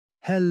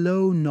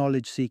Hello,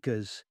 knowledge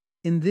seekers.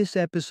 In this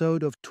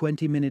episode of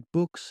 20-Minute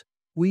Books,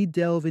 we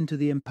delve into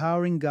the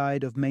empowering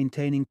guide of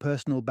maintaining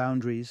personal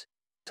boundaries,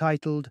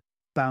 titled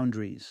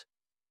Boundaries.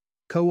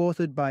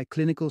 Co-authored by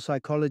clinical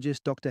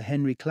psychologist Dr.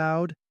 Henry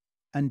Cloud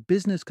and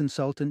business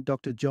consultant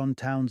Dr. John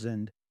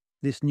Townsend,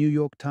 this New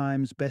York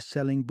Times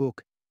best-selling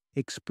book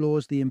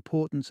explores the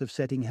importance of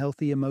setting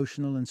healthy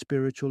emotional and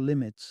spiritual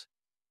limits.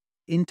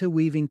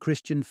 Interweaving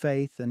Christian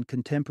faith and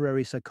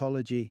contemporary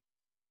psychology,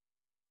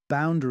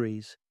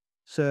 Boundaries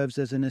serves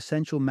as an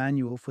essential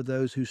manual for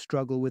those who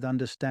struggle with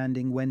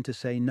understanding when to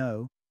say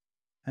no,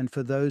 and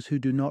for those who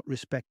do not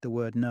respect the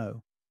word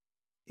no.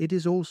 It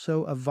is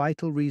also a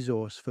vital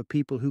resource for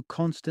people who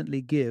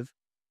constantly give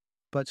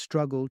but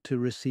struggle to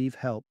receive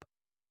help.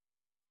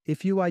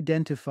 If you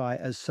identify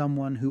as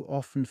someone who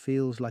often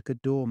feels like a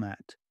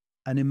doormat,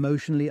 an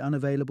emotionally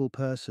unavailable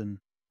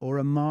person, or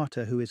a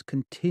martyr who is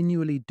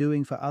continually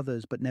doing for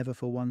others but never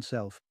for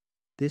oneself,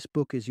 this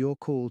book is your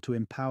call to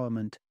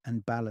empowerment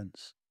and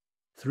balance.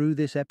 Through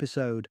this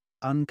episode,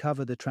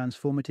 uncover the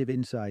transformative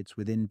insights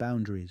within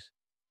boundaries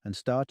and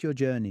start your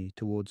journey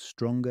towards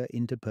stronger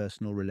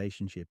interpersonal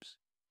relationships.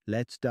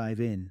 Let's dive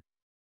in.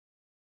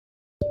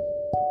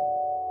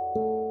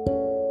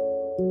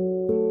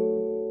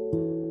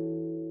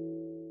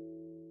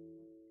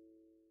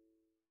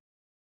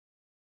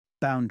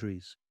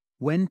 Boundaries.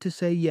 When to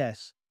say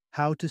yes,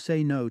 how to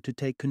say no to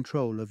take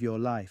control of your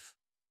life.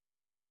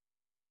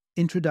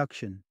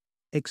 Introduction.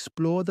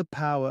 Explore the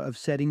power of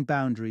setting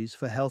boundaries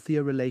for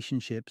healthier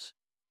relationships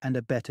and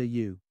a better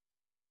you.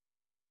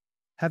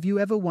 Have you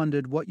ever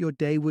wondered what your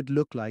day would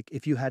look like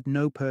if you had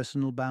no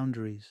personal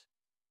boundaries?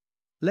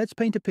 Let's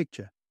paint a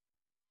picture.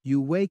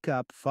 You wake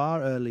up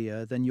far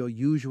earlier than your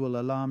usual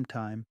alarm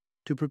time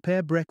to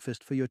prepare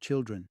breakfast for your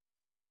children.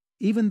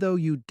 Even though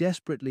you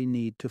desperately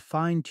need to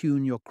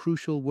fine-tune your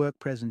crucial work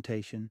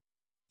presentation,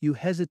 you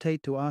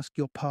hesitate to ask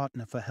your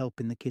partner for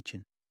help in the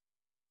kitchen.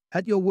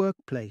 At your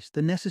workplace,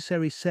 the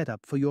necessary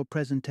setup for your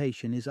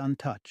presentation is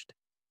untouched.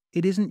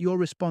 It isn't your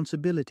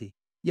responsibility,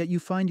 yet you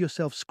find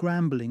yourself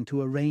scrambling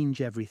to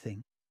arrange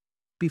everything.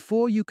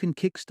 Before you can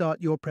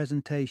kickstart your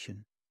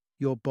presentation,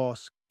 your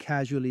boss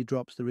casually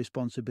drops the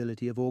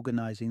responsibility of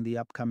organizing the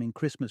upcoming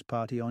Christmas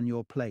party on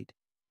your plate,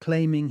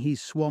 claiming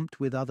he's swamped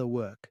with other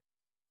work.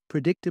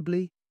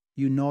 Predictably,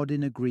 you nod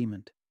in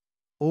agreement.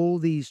 All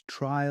these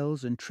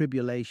trials and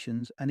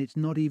tribulations, and it's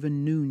not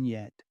even noon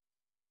yet.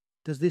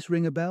 Does this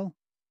ring a bell?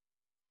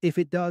 If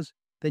it does,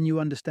 then you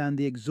understand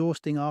the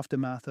exhausting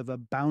aftermath of a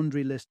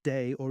boundaryless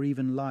day or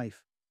even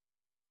life.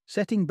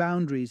 Setting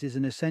boundaries is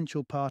an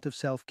essential part of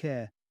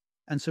self-care,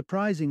 and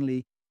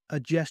surprisingly,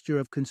 a gesture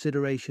of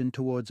consideration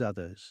towards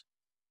others.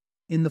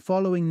 In the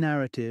following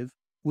narrative,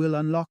 we'll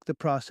unlock the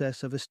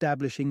process of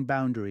establishing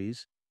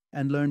boundaries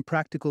and learn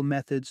practical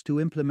methods to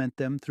implement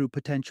them through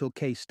potential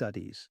case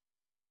studies.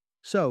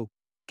 So,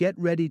 get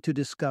ready to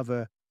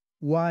discover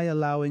why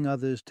allowing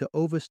others to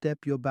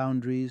overstep your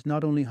boundaries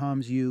not only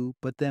harms you,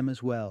 but them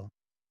as well,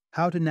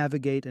 how to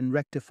navigate and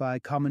rectify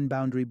common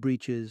boundary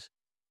breaches,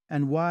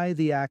 and why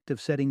the act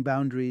of setting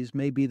boundaries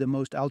may be the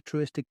most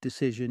altruistic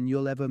decision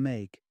you'll ever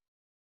make.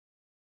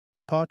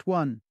 Part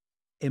 1.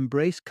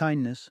 Embrace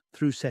kindness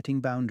through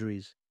setting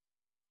boundaries.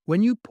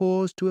 When you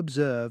pause to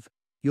observe,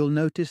 you'll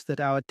notice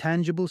that our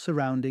tangible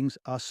surroundings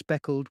are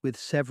speckled with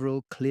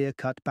several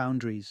clear-cut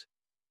boundaries.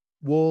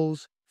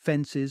 Walls,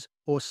 fences,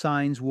 or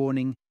signs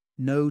warning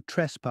 "No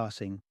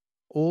trespassing"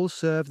 all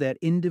serve their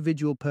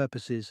individual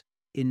purposes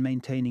in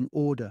maintaining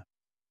order.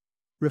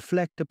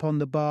 Reflect upon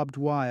the barbed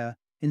wire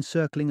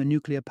encircling a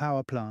nuclear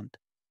power plant.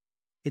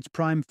 Its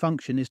prime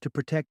function is to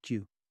protect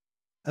you,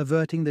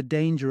 averting the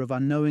danger of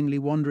unknowingly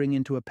wandering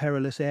into a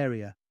perilous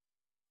area.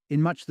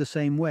 In much the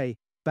same way,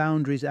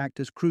 boundaries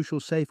act as crucial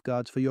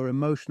safeguards for your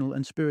emotional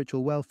and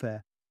spiritual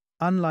welfare.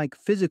 Unlike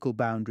physical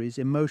boundaries,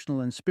 emotional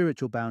and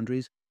spiritual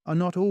boundaries are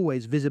not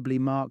always visibly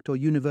marked or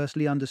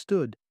universally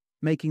understood,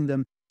 making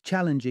them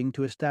challenging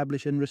to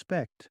establish and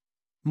respect.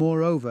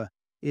 Moreover,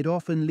 it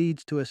often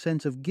leads to a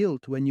sense of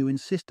guilt when you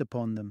insist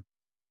upon them.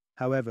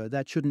 However,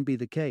 that shouldn't be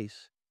the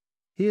case.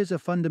 Here's a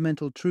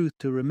fundamental truth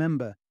to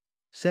remember.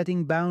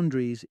 Setting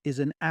boundaries is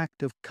an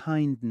act of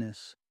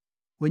kindness.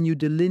 When you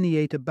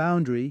delineate a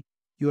boundary,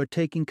 you are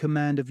taking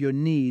command of your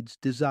needs,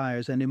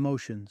 desires, and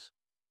emotions.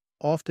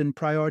 Often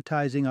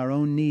prioritizing our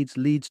own needs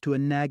leads to a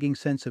nagging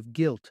sense of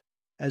guilt,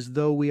 as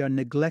though we are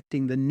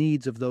neglecting the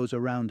needs of those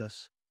around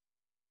us.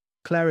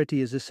 Clarity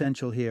is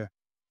essential here.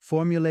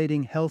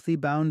 Formulating healthy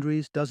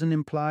boundaries doesn't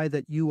imply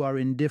that you are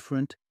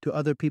indifferent to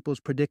other people's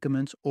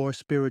predicaments or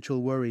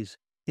spiritual worries.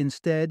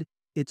 Instead,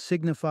 it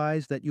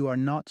signifies that you are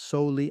not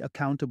solely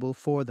accountable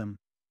for them.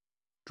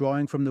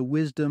 Drawing from the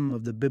wisdom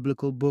of the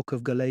biblical book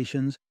of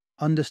Galatians,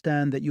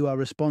 understand that you are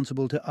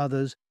responsible to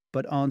others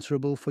but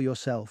answerable for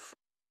yourself.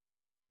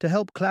 To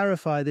help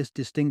clarify this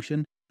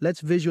distinction,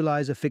 let's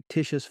visualize a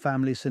fictitious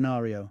family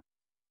scenario.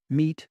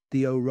 Meet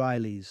the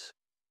O'Reillys.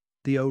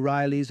 The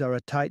O'Reillys are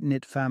a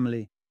tight-knit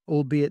family,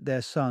 albeit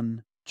their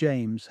son,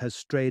 James, has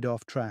strayed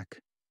off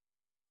track.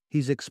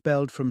 He's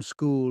expelled from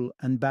school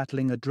and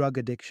battling a drug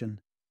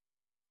addiction.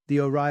 the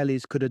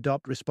O'Reillys could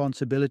adopt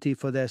responsibility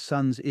for their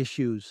son's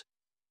issues,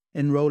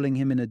 enrolling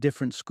him in a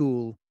different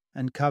school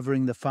and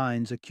covering the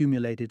fines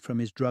accumulated from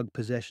his drug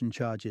possession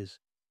charges.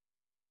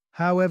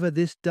 However,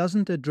 this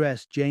doesn't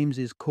address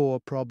James's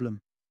core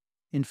problem.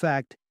 In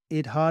fact,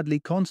 it hardly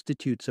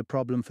constitutes a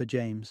problem for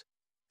James,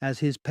 as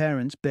his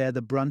parents bear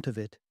the brunt of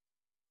it.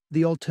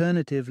 The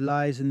alternative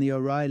lies in the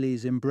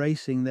O'Reillys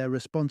embracing their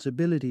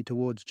responsibility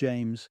towards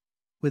James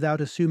without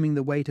assuming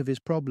the weight of his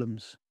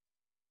problems.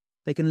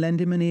 They can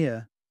lend him an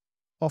ear,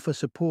 offer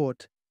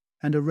support,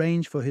 and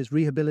arrange for his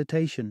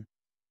rehabilitation,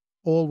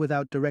 all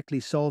without directly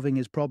solving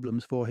his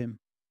problems for him.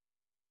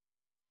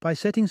 By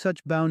setting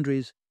such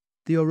boundaries,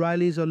 the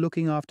O'Reillys are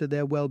looking after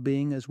their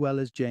well-being as well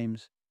as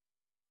James.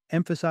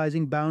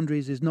 Emphasizing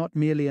boundaries is not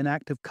merely an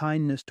act of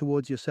kindness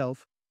towards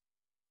yourself,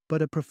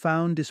 but a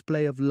profound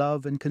display of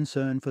love and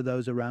concern for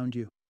those around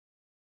you.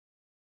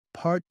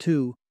 Part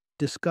 2.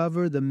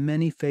 Discover the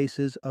many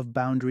faces of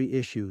boundary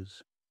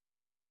issues.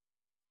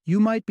 You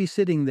might be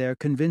sitting there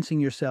convincing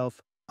yourself,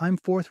 I'm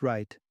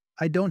forthright,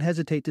 I don't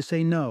hesitate to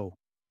say no,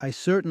 I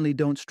certainly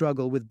don't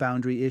struggle with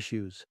boundary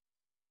issues.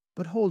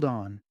 But hold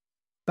on.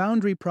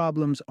 Boundary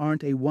problems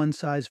aren't a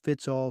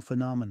one-size-fits-all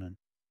phenomenon.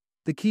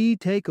 The key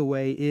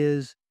takeaway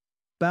is,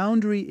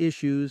 boundary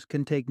issues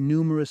can take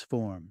numerous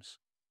forms.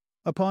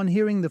 Upon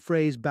hearing the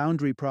phrase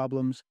boundary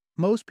problems,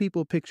 most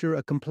people picture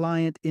a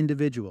compliant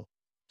individual,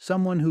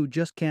 someone who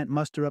just can't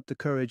muster up the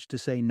courage to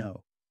say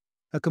no.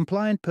 A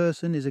compliant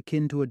person is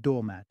akin to a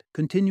doormat,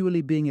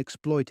 continually being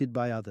exploited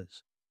by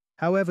others.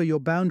 However, your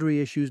boundary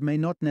issues may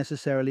not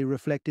necessarily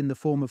reflect in the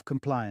form of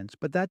compliance,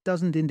 but that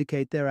doesn't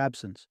indicate their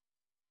absence.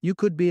 You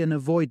could be an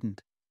avoidant.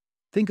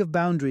 Think of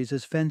boundaries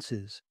as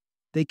fences.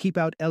 They keep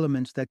out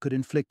elements that could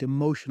inflict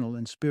emotional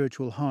and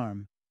spiritual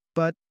harm.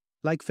 But,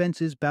 like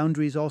fences,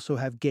 boundaries also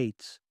have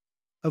gates.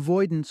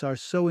 Avoidants are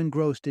so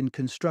engrossed in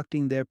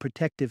constructing their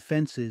protective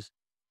fences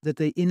that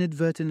they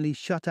inadvertently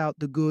shut out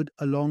the good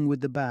along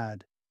with the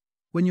bad.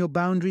 When your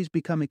boundaries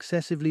become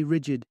excessively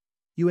rigid,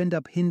 you end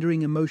up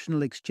hindering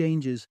emotional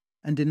exchanges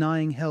and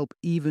denying help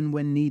even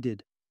when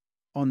needed.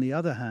 On the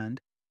other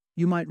hand,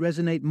 you might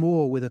resonate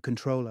more with a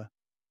controller.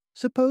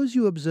 Suppose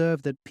you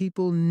observe that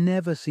people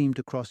never seem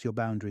to cross your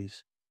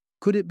boundaries.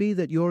 Could it be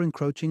that you're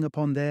encroaching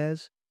upon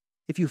theirs?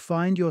 If you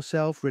find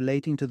yourself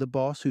relating to the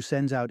boss who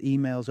sends out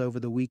emails over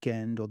the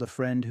weekend or the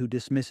friend who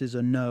dismisses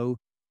a no,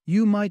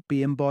 you might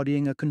be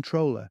embodying a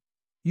controller.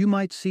 You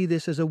might see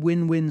this as a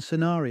win-win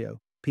scenario.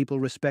 People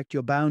respect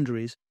your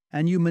boundaries,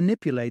 and you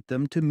manipulate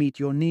them to meet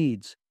your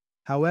needs.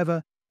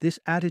 However, this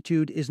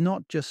attitude is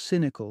not just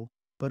cynical,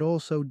 but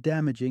also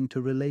damaging to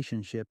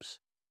relationships.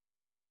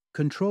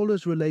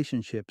 Controllers'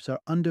 relationships are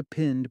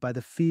underpinned by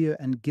the fear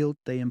and guilt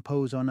they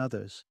impose on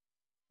others,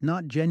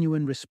 not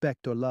genuine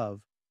respect or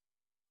love.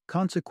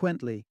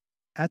 Consequently,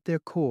 at their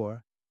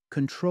core,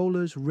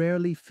 controllers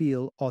rarely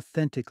feel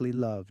authentically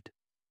loved.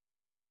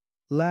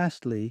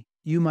 Lastly,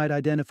 you might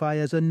identify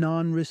as a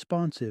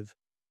non-responsive.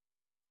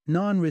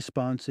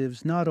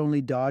 Non-responsives not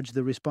only dodge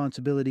the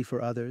responsibility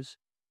for others,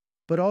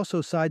 but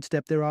also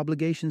sidestep their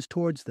obligations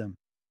towards them.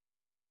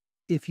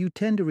 If you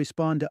tend to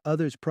respond to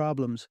others'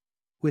 problems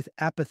with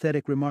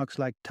apathetic remarks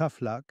like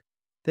tough luck,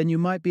 then you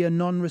might be a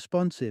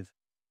non-responsive,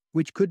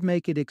 which could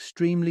make it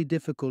extremely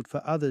difficult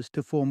for others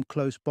to form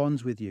close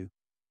bonds with you.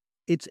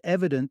 It's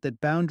evident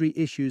that boundary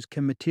issues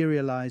can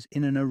materialize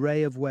in an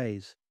array of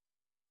ways.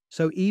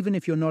 So even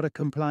if you're not a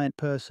compliant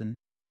person,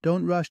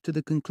 don't rush to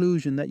the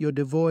conclusion that you're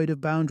devoid of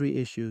boundary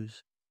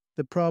issues.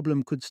 The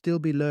problem could still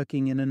be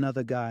lurking in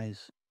another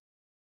guise.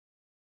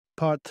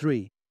 Part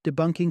 3.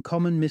 Debunking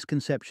common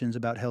misconceptions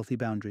about healthy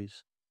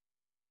boundaries.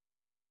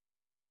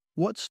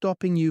 What's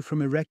stopping you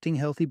from erecting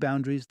healthy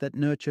boundaries that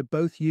nurture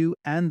both you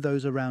and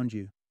those around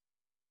you?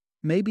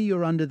 Maybe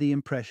you're under the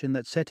impression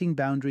that setting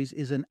boundaries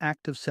is an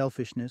act of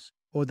selfishness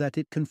or that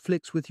it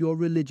conflicts with your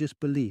religious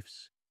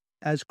beliefs.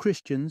 As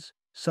Christians,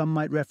 some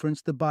might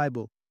reference the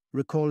Bible,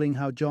 recalling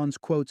how John's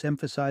quotes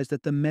emphasize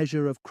that the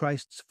measure of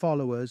Christ's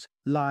followers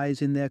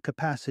lies in their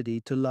capacity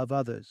to love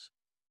others.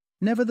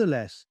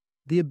 Nevertheless,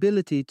 the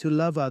ability to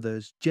love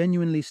others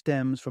genuinely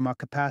stems from our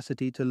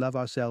capacity to love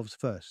ourselves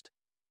first.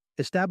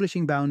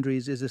 Establishing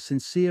boundaries is a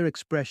sincere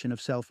expression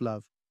of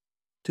self-love.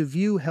 To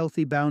view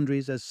healthy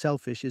boundaries as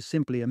selfish is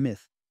simply a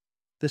myth.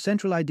 The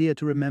central idea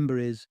to remember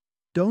is,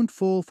 don't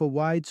fall for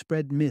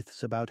widespread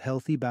myths about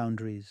healthy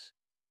boundaries.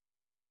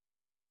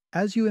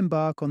 As you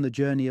embark on the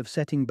journey of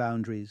setting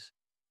boundaries,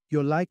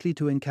 you're likely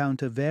to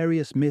encounter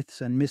various myths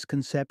and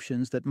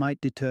misconceptions that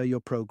might deter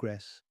your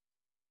progress.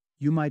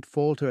 You might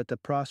falter at the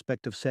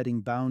prospect of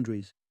setting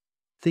boundaries,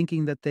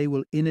 thinking that they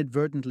will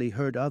inadvertently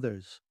hurt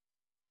others.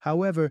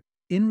 However,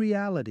 in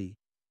reality,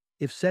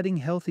 if setting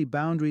healthy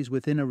boundaries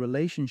within a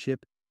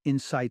relationship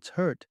incites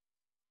hurt,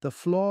 the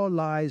flaw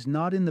lies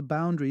not in the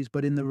boundaries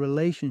but in the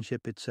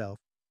relationship itself.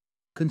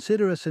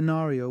 Consider a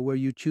scenario where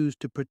you choose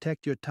to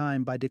protect your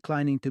time by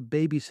declining to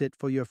babysit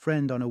for your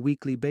friend on a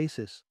weekly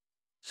basis.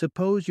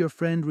 Suppose your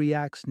friend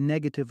reacts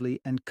negatively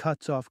and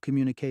cuts off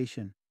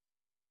communication.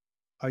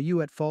 Are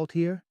you at fault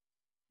here?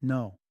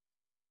 No.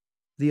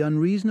 The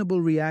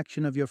unreasonable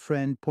reaction of your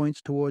friend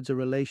points towards a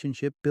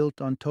relationship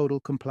built on total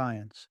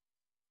compliance.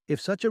 If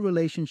such a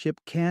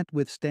relationship can't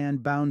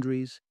withstand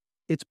boundaries,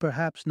 it's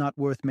perhaps not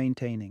worth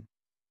maintaining.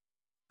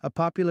 A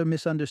popular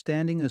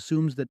misunderstanding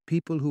assumes that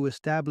people who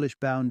establish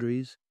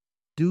boundaries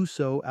do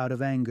so out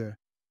of anger.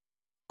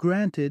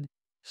 Granted,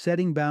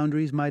 setting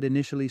boundaries might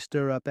initially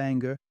stir up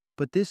anger,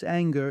 but this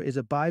anger is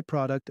a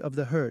byproduct of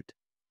the hurt,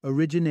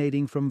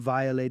 originating from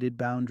violated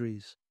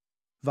boundaries.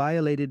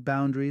 Violated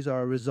boundaries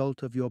are a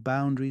result of your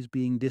boundaries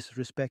being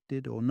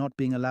disrespected or not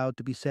being allowed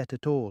to be set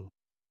at all.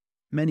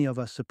 Many of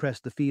us suppress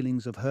the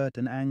feelings of hurt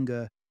and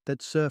anger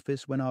that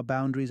surface when our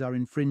boundaries are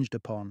infringed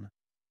upon.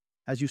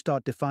 As you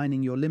start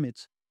defining your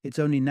limits, it's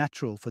only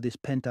natural for this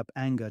pent-up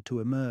anger to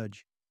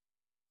emerge.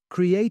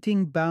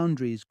 Creating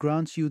boundaries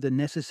grants you the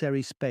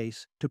necessary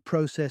space to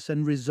process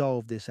and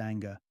resolve this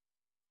anger.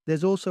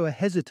 There's also a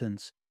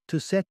hesitance to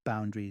set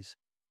boundaries,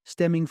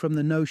 stemming from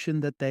the notion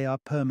that they are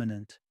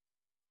permanent.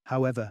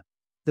 However,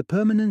 the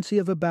permanency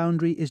of a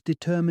boundary is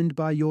determined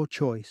by your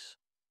choice.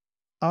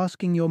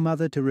 Asking your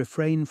mother to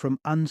refrain from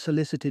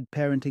unsolicited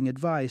parenting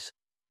advice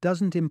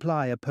doesn't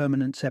imply a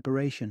permanent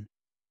separation.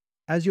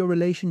 As your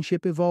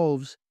relationship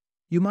evolves,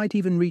 you might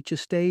even reach a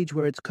stage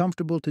where it's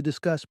comfortable to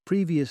discuss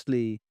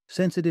previously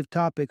sensitive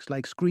topics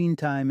like screen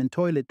time and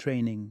toilet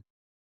training.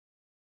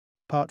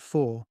 Part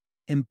 4.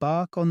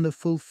 Embark on the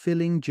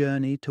fulfilling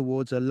journey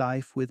towards a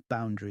life with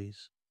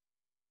boundaries.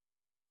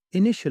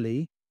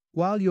 Initially,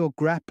 while you're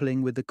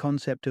grappling with the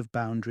concept of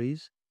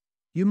boundaries,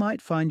 you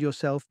might find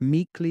yourself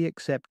meekly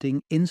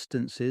accepting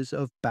instances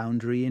of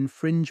boundary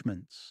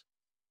infringements.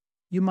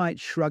 You might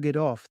shrug it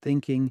off,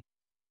 thinking,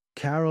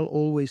 Carol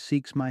always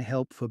seeks my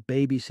help for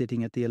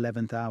babysitting at the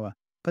 11th hour,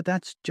 but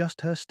that's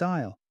just her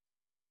style.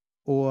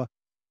 Or,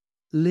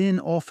 Lynn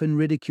often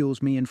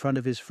ridicules me in front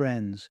of his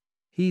friends.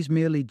 He's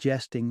merely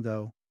jesting,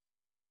 though.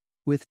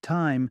 With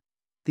time,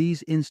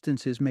 these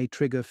instances may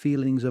trigger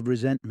feelings of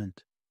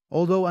resentment.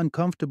 Although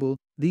uncomfortable,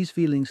 these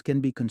feelings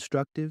can be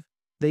constructive.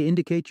 They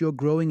indicate your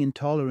growing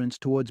intolerance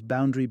towards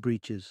boundary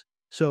breaches.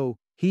 So,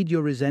 heed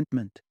your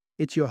resentment.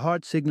 It's your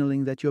heart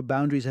signaling that your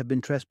boundaries have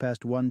been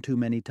trespassed one too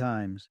many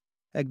times.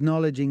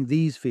 Acknowledging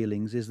these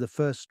feelings is the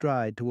first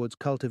stride towards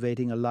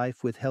cultivating a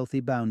life with healthy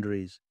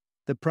boundaries.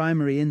 The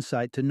primary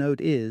insight to note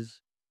is,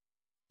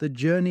 the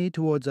journey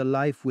towards a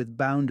life with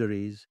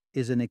boundaries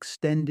is an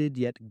extended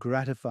yet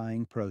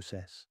gratifying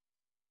process.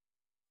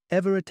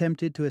 Ever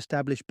attempted to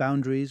establish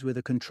boundaries with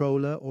a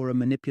controller or a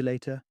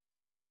manipulator?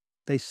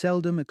 They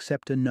seldom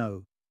accept a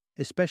no,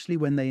 especially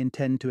when they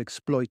intend to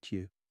exploit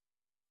you.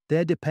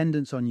 Their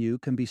dependence on you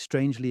can be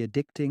strangely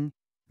addicting,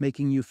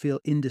 making you feel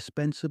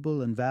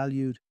indispensable and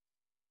valued.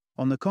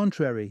 On the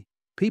contrary,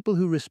 people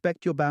who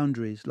respect your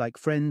boundaries, like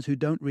friends who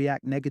don't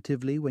react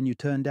negatively when you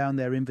turn down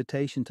their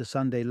invitation to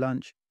Sunday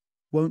lunch,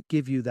 won't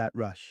give you that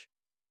rush.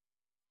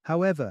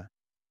 However,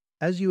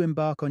 as you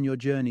embark on your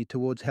journey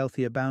towards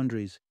healthier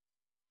boundaries,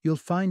 you'll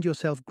find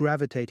yourself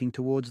gravitating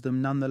towards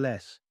them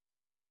nonetheless.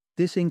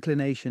 This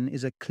inclination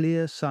is a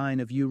clear sign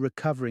of you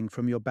recovering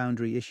from your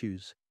boundary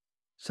issues.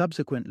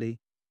 Subsequently,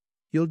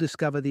 you'll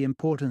discover the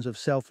importance of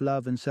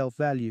self-love and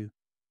self-value,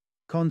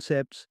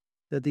 concepts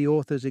that the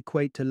authors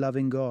equate to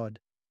loving God.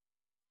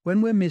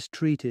 When we're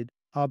mistreated,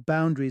 our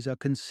boundaries are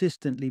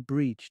consistently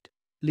breached,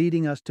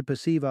 leading us to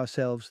perceive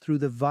ourselves through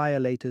the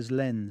violator's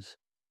lens.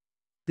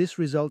 This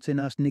results in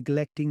us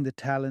neglecting the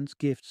talents,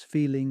 gifts,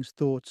 feelings,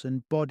 thoughts,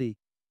 and body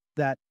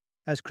that,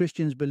 as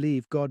Christians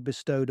believe, God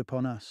bestowed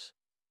upon us.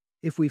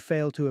 If we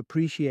fail to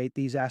appreciate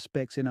these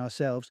aspects in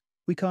ourselves,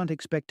 we can't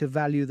expect to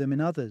value them in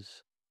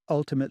others,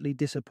 ultimately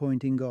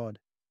disappointing God.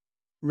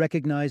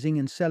 Recognizing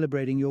and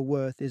celebrating your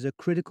worth is a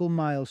critical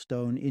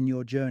milestone in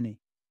your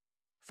journey.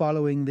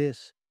 Following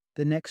this,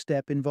 the next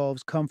step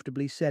involves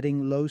comfortably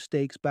setting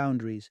low-stakes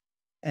boundaries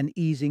and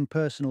easing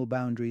personal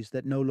boundaries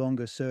that no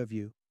longer serve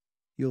you.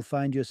 You'll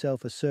find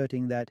yourself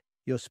asserting that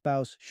your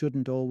spouse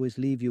shouldn't always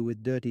leave you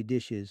with dirty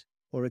dishes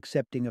or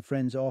accepting a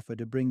friend's offer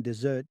to bring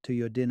dessert to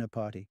your dinner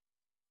party.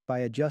 By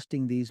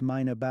adjusting these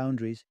minor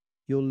boundaries,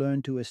 you'll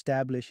learn to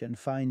establish and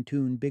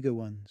fine-tune bigger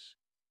ones.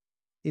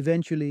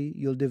 Eventually,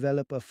 you'll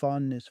develop a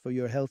fondness for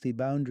your healthy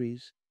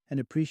boundaries and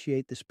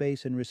appreciate the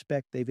space and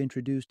respect they've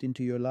introduced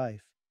into your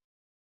life.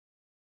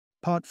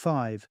 Part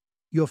 5.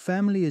 Your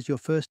family is your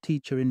first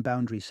teacher in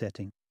boundary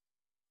setting.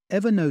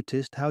 Ever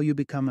noticed how you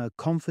become a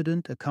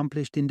confident,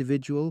 accomplished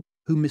individual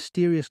who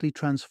mysteriously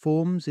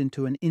transforms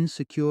into an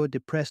insecure,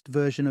 depressed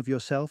version of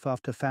yourself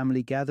after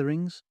family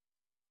gatherings?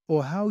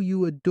 Or how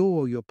you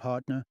adore your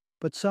partner,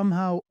 but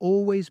somehow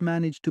always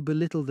manage to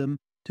belittle them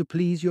to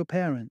please your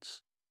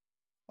parents?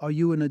 Are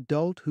you an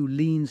adult who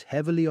leans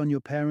heavily on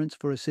your parents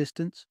for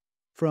assistance,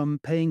 from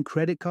paying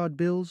credit card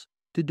bills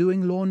to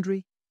doing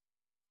laundry?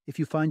 If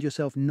you find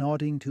yourself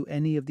nodding to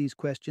any of these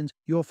questions,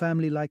 your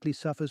family likely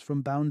suffers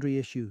from boundary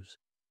issues.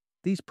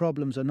 These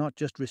problems are not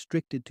just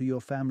restricted to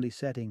your family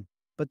setting,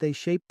 but they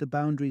shape the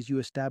boundaries you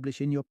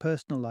establish in your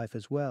personal life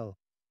as well.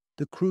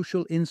 The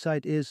crucial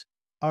insight is,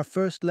 our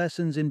first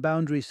lessons in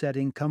boundary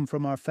setting come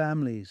from our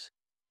families.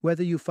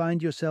 Whether you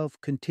find yourself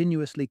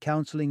continuously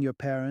counseling your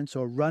parents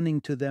or running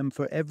to them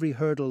for every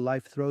hurdle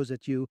life throws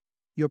at you,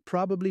 you're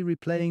probably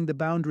replaying the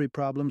boundary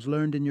problems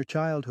learned in your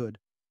childhood.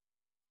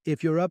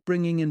 If your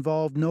upbringing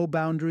involved no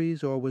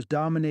boundaries or was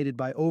dominated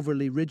by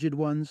overly rigid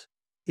ones,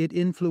 it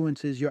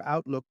influences your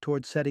outlook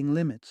toward setting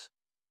limits.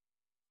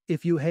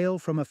 If you hail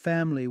from a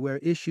family where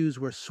issues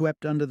were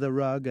swept under the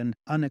rug and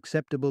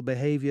unacceptable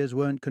behaviors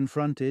weren't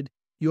confronted,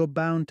 you're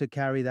bound to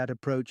carry that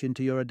approach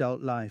into your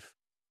adult life.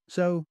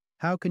 So,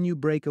 how can you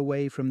break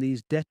away from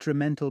these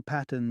detrimental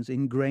patterns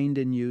ingrained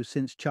in you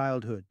since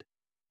childhood?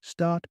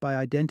 Start by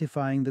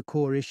identifying the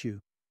core issue.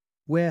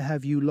 Where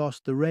have you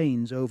lost the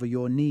reins over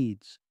your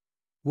needs?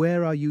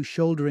 Where are you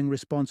shouldering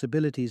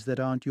responsibilities that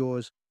aren't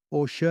yours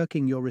or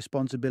shirking your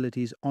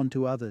responsibilities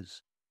onto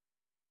others?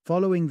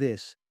 Following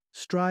this,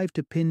 strive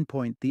to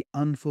pinpoint the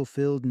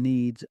unfulfilled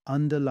needs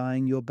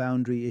underlying your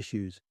boundary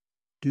issues.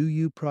 Do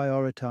you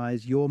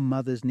prioritize your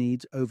mother's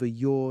needs over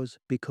yours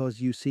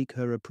because you seek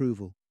her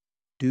approval?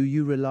 Do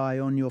you rely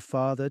on your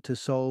father to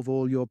solve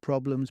all your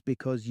problems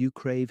because you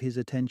crave his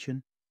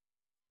attention?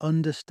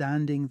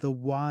 Understanding the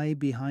why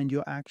behind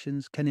your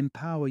actions can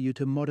empower you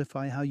to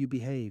modify how you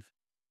behave.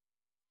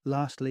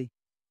 Lastly,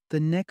 the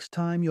next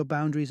time your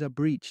boundaries are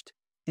breached,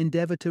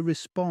 endeavor to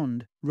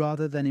respond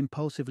rather than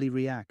impulsively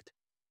react.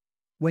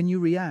 When you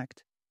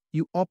react,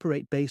 you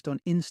operate based on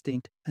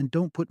instinct and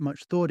don't put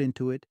much thought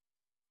into it.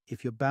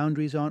 If your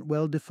boundaries aren't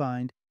well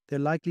defined, they're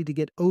likely to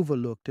get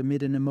overlooked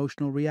amid an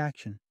emotional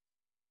reaction.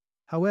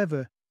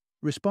 However,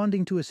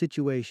 responding to a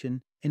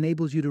situation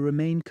enables you to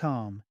remain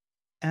calm,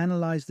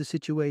 analyze the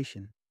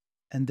situation,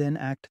 and then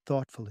act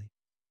thoughtfully.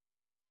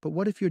 But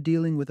what if you're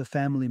dealing with a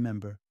family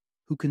member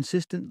who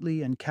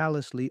consistently and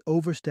callously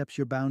oversteps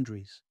your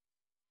boundaries?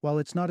 While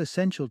it's not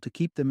essential to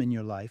keep them in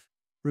your life,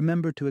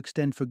 remember to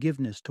extend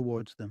forgiveness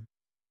towards them.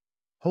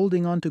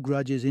 Holding on to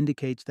grudges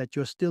indicates that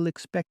you're still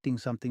expecting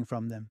something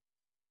from them.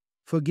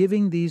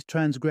 Forgiving these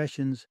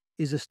transgressions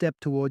is a step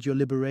towards your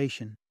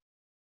liberation.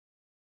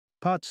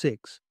 Part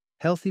 6.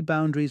 Healthy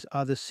boundaries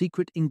are the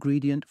secret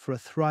ingredient for a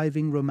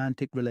thriving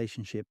romantic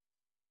relationship.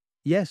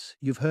 Yes,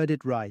 you've heard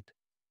it right.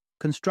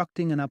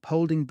 Constructing and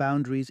upholding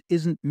boundaries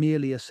isn't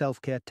merely a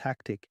self-care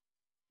tactic.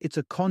 It's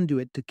a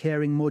conduit to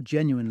caring more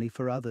genuinely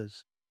for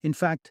others. In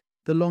fact,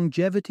 the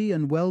longevity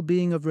and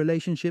well-being of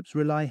relationships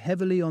rely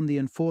heavily on the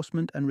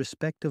enforcement and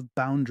respect of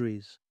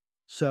boundaries.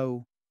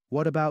 So,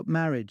 what about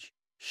marriage?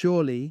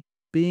 Surely,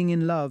 being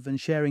in love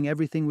and sharing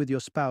everything with your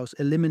spouse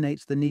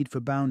eliminates the need for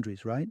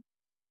boundaries, right?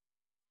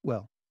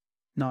 Well,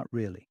 not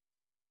really.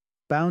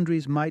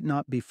 Boundaries might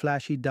not be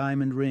flashy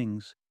diamond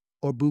rings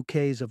or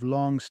bouquets of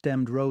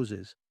long-stemmed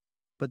roses,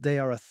 but they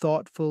are a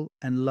thoughtful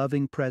and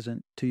loving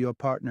present to your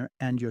partner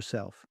and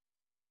yourself.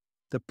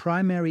 The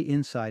primary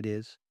insight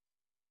is,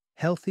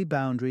 healthy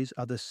boundaries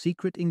are the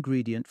secret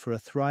ingredient for a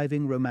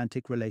thriving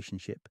romantic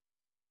relationship.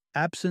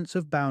 Absence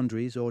of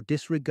boundaries or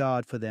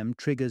disregard for them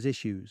triggers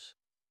issues.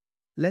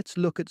 Let's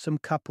look at some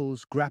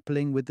couples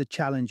grappling with the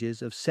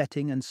challenges of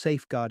setting and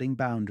safeguarding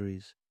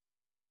boundaries.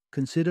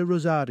 Consider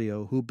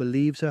Rosario, who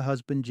believes her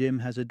husband Jim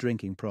has a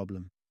drinking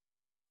problem.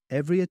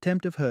 Every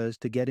attempt of hers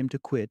to get him to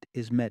quit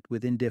is met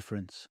with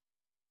indifference.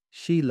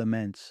 She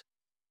laments,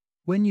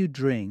 "When you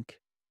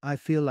drink, I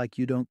feel like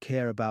you don't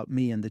care about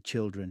me and the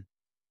children."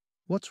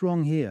 What's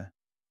wrong here?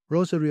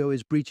 Rosario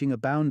is breaching a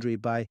boundary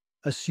by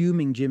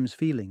assuming Jim's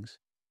feelings.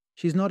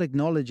 She's not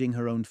acknowledging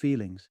her own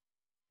feelings.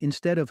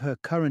 Instead of her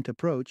current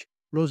approach,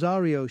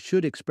 Rosario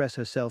should express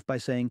herself by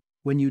saying,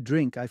 "When you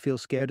drink, I feel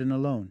scared and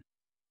alone."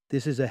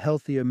 This is a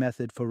healthier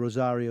method for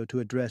Rosario to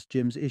address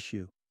Jim's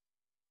issue.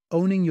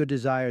 Owning your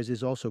desires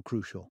is also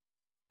crucial.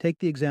 Take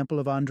the example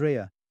of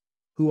Andrea,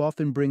 who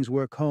often brings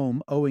work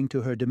home owing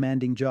to her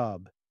demanding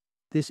job.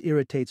 This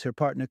irritates her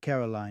partner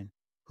Caroline,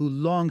 who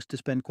longs to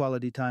spend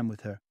quality time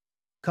with her.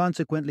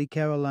 Consequently,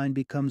 Caroline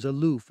becomes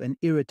aloof and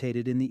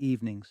irritated in the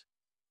evenings.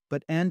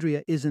 But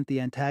Andrea isn't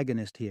the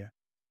antagonist here.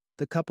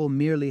 The couple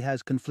merely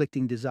has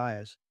conflicting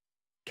desires.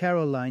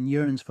 Caroline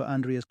yearns for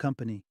Andrea's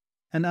company,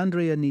 and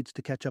Andrea needs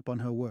to catch up on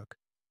her work.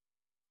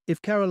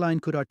 If Caroline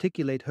could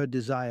articulate her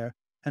desire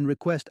and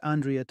request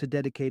Andrea to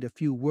dedicate a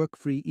few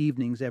work-free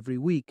evenings every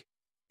week,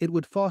 it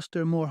would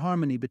foster more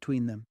harmony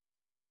between them.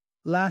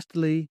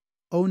 Lastly,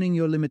 owning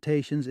your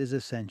limitations is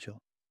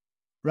essential.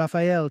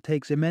 Raphael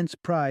takes immense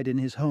pride in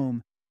his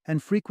home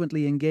and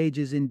frequently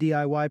engages in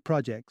DIY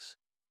projects,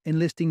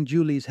 enlisting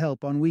Julie's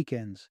help on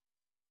weekends.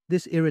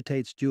 This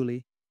irritates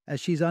Julie, as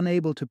she's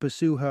unable to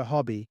pursue her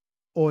hobby,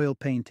 oil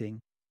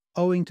painting,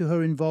 owing to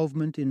her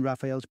involvement in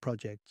Raphael's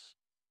projects.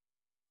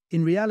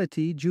 In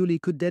reality, Julie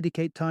could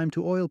dedicate time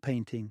to oil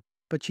painting,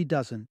 but she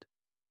doesn't,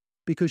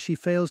 because she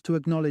fails to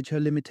acknowledge her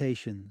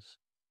limitations.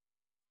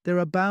 There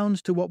are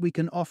bounds to what we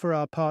can offer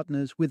our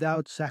partners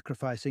without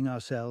sacrificing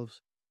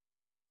ourselves.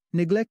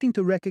 Neglecting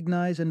to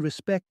recognize and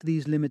respect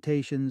these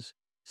limitations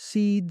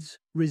seeds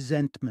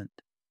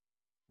resentment.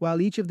 While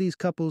each of these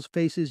couples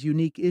faces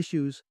unique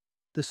issues,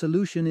 the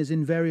solution is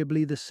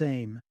invariably the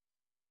same.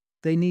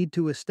 They need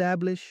to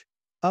establish,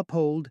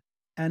 uphold,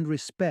 and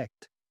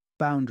respect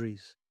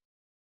boundaries.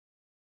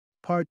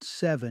 Part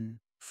 7.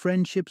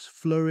 Friendships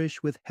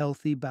flourish with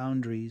healthy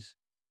boundaries.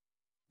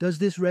 Does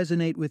this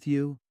resonate with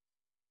you?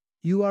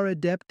 You are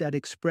adept at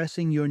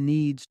expressing your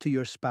needs to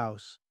your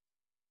spouse.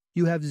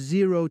 You have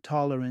zero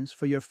tolerance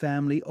for your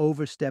family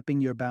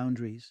overstepping your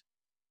boundaries.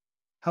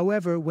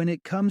 However, when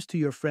it comes to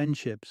your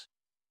friendships,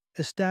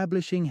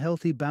 establishing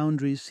healthy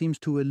boundaries seems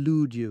to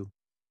elude you.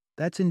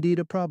 That's indeed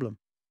a problem.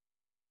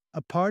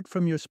 Apart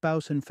from your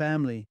spouse and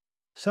family,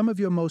 some of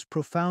your most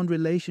profound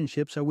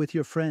relationships are with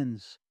your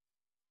friends.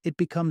 It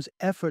becomes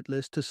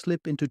effortless to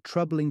slip into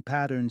troubling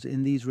patterns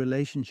in these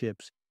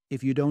relationships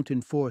if you don't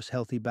enforce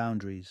healthy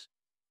boundaries.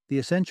 The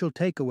essential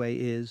takeaway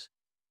is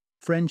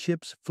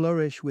friendships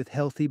flourish with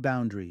healthy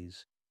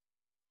boundaries.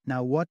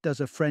 Now, what does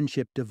a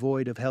friendship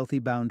devoid of healthy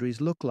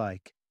boundaries look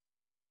like?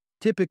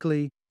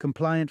 Typically,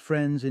 compliant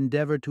friends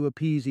endeavor to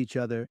appease each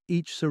other,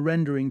 each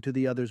surrendering to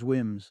the other's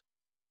whims.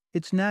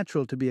 It's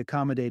natural to be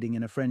accommodating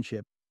in a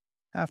friendship.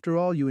 After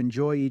all, you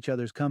enjoy each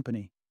other's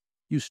company.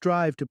 You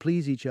strive to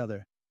please each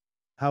other.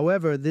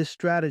 However, this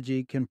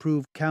strategy can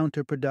prove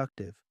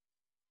counterproductive.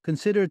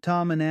 Consider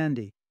Tom and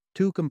Andy,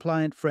 two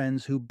compliant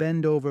friends who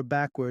bend over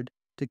backward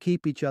to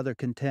keep each other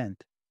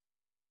content.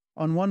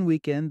 On one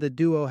weekend, the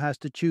duo has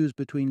to choose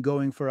between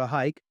going for a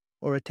hike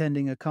or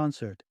attending a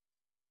concert.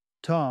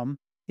 Tom,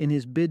 in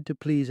his bid to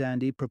please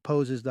Andy,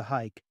 proposes the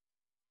hike.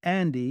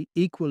 Andy,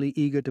 equally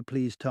eager to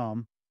please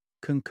Tom,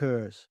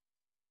 concurs.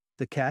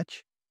 The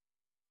catch?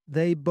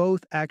 They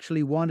both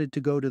actually wanted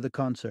to go to the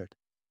concert.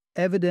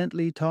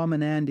 Evidently, Tom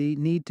and Andy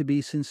need to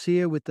be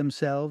sincere with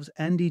themselves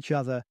and each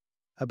other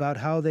about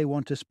how they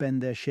want to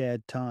spend their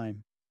shared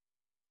time.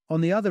 On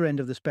the other end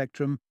of the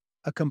spectrum,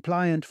 a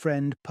compliant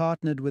friend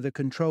partnered with a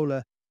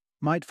controller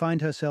might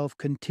find herself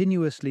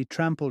continuously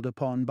trampled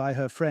upon by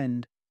her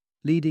friend,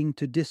 leading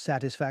to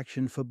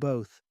dissatisfaction for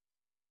both.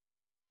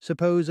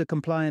 Suppose a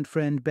compliant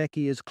friend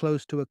Becky is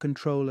close to a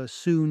controller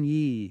Soon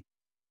Yi.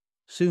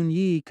 Soon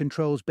Yi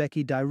controls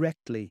Becky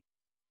directly,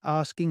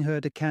 asking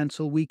her to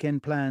cancel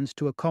weekend plans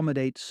to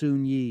accommodate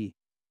Soon Yi.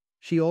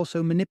 She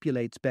also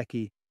manipulates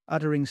Becky,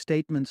 uttering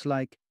statements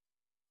like,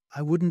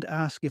 "I wouldn't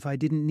ask if I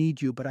didn't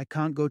need you, but I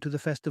can't go to the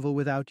festival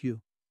without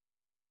you."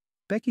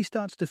 Becky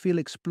starts to feel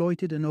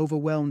exploited and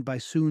overwhelmed by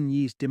Soon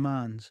Yi's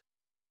demands.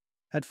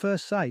 At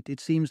first sight, it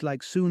seems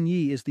like Soon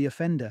Yi is the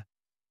offender.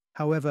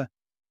 However,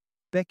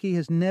 Becky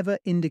has never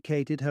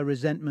indicated her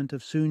resentment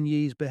of Soon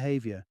Yi's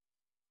behavior.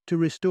 To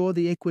restore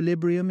the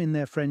equilibrium in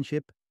their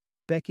friendship,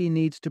 Becky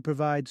needs to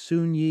provide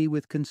Soon Yi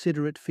with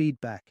considerate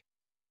feedback.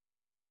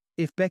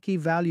 If Becky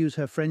values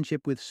her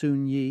friendship with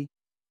Soon Yi,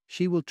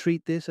 she will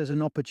treat this as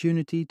an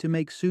opportunity to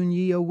make Soon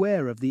Yi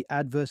aware of the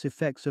adverse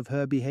effects of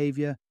her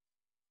behavior.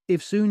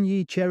 If Soon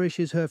Yi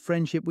cherishes her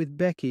friendship with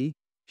Becky,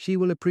 she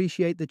will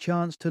appreciate the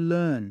chance to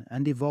learn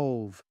and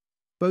evolve.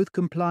 Both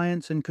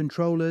compliance and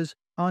controllers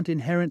aren't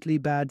inherently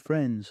bad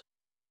friends.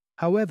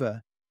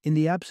 However, in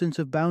the absence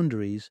of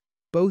boundaries,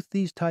 both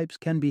these types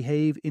can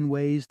behave in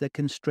ways that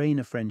can strain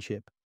a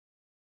friendship.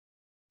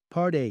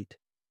 Part 8.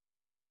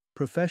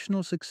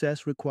 Professional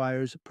success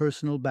requires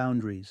personal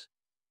boundaries.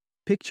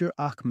 Picture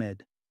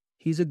Ahmed.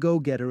 He's a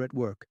go-getter at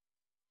work,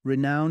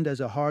 renowned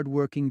as a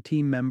hard-working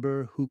team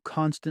member who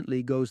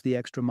constantly goes the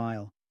extra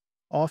mile,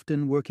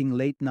 often working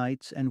late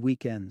nights and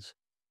weekends.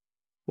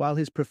 While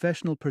his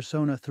professional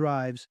persona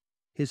thrives,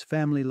 his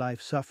family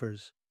life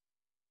suffers.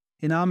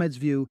 In Ahmed's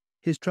view,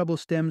 his trouble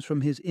stems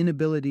from his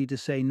inability to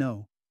say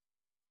no.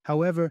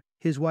 However,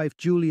 his wife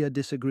Julia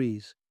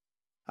disagrees.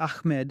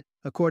 Ahmed,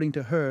 according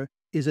to her,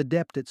 is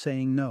adept at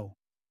saying no.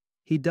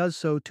 He does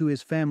so to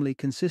his family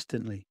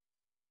consistently.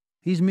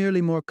 He's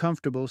merely more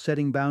comfortable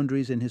setting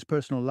boundaries in his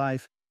personal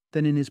life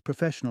than in his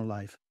professional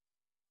life.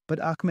 But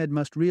Ahmed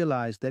must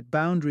realize that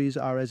boundaries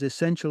are as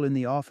essential in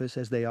the office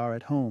as they are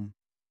at home.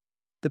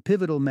 The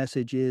pivotal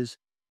message is,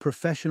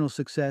 professional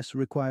success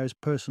requires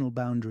personal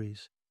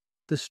boundaries.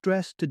 The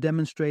stress to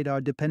demonstrate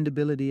our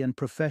dependability and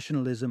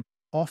professionalism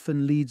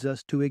often leads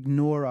us to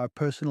ignore our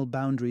personal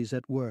boundaries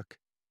at work.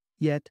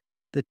 Yet,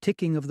 the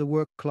ticking of the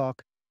work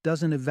clock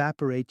doesn't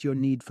evaporate your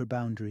need for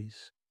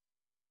boundaries.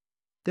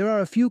 There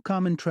are a few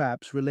common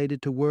traps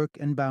related to work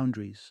and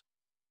boundaries.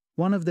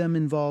 One of them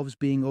involves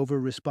being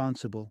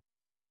over-responsible,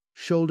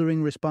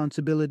 shouldering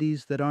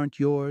responsibilities that aren't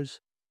yours,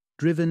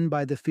 driven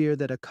by the fear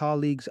that a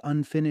colleague's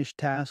unfinished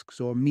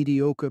tasks or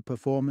mediocre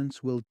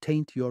performance will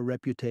taint your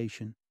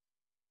reputation.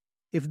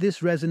 If this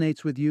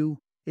resonates with you,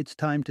 it's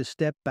time to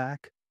step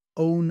back,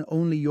 own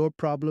only your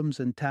problems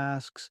and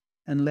tasks,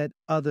 and let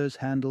others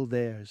handle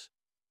theirs.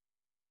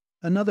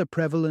 Another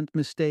prevalent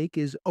mistake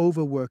is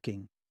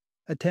overworking,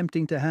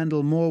 attempting to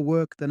handle more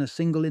work than a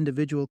single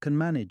individual can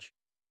manage.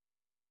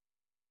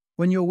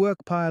 When your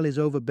work pile is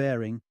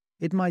overbearing,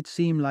 it might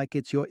seem like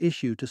it's your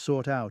issue to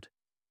sort out.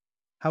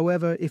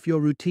 However, if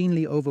you're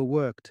routinely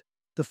overworked,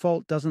 the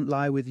fault doesn't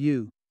lie with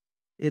you.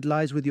 It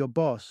lies with your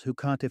boss who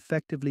can't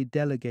effectively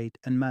delegate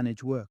and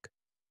manage work.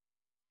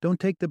 Don't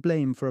take the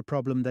blame for a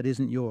problem that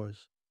isn't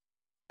yours.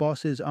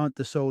 Bosses aren't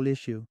the sole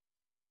issue.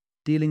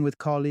 Dealing with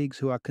colleagues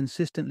who are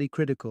consistently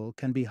critical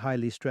can be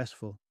highly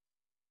stressful.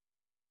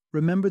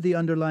 Remember the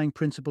underlying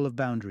principle of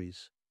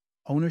boundaries: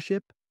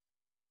 ownership,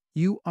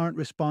 You aren't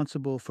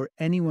responsible for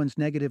anyone's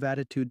negative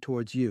attitude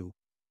towards you.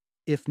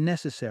 If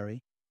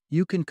necessary,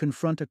 you can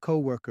confront a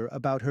coworker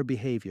about her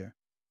behavior,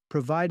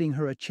 providing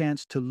her a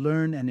chance to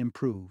learn and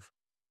improve.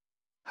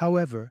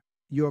 However,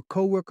 your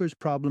coworker's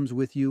problems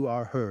with you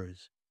are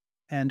hers,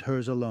 and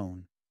hers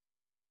alone.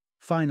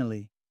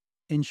 Finally,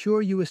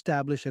 ensure you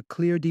establish a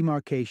clear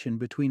demarcation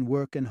between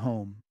work and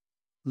home.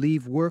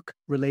 Leave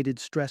work-related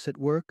stress at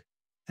work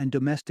and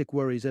domestic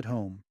worries at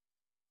home.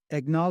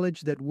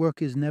 Acknowledge that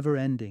work is never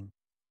ending.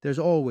 There's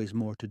always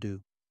more to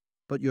do,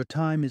 but your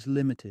time is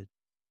limited.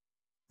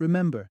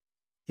 Remember,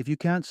 if you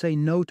can't say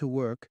no to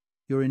work,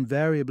 you're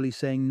invariably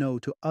saying no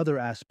to other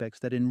aspects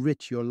that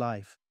enrich your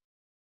life.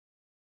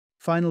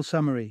 Final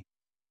summary.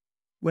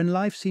 When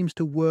life seems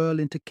to whirl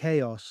into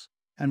chaos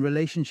and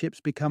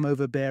relationships become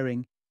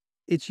overbearing,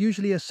 it's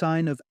usually a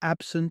sign of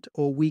absent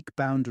or weak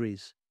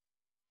boundaries.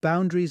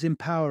 Boundaries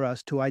empower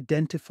us to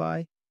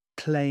identify,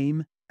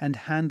 claim, and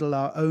handle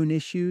our own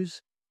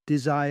issues,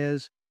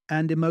 desires,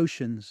 and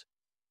emotions.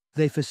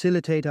 They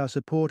facilitate our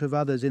support of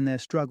others in their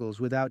struggles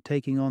without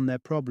taking on their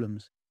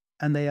problems,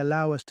 and they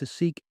allow us to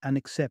seek and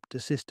accept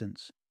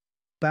assistance.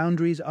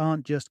 Boundaries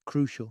aren't just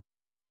crucial,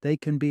 they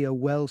can be a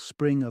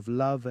wellspring of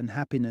love and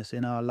happiness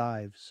in our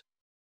lives.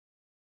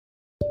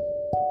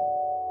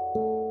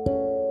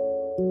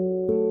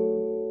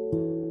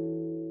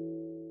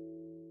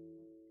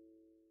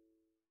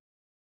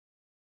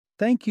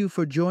 Thank you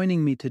for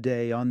joining me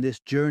today on this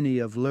journey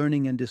of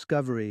learning and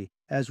discovery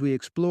as we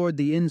explored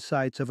the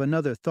insights of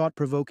another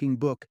thought-provoking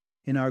book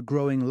in our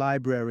growing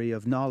library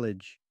of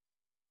knowledge.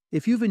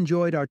 If you've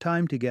enjoyed our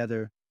time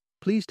together,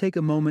 please take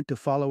a moment to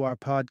follow our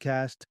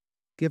podcast,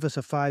 give us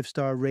a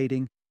 5-star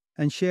rating,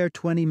 and share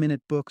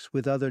 20-minute books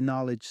with other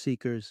knowledge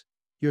seekers.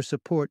 Your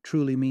support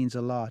truly means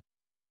a lot.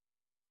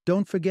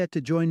 Don't forget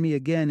to join me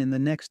again in the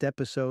next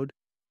episode,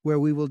 where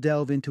we will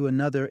delve into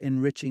another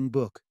enriching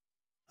book.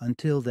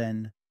 Until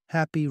then,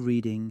 happy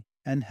reading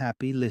and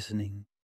happy listening.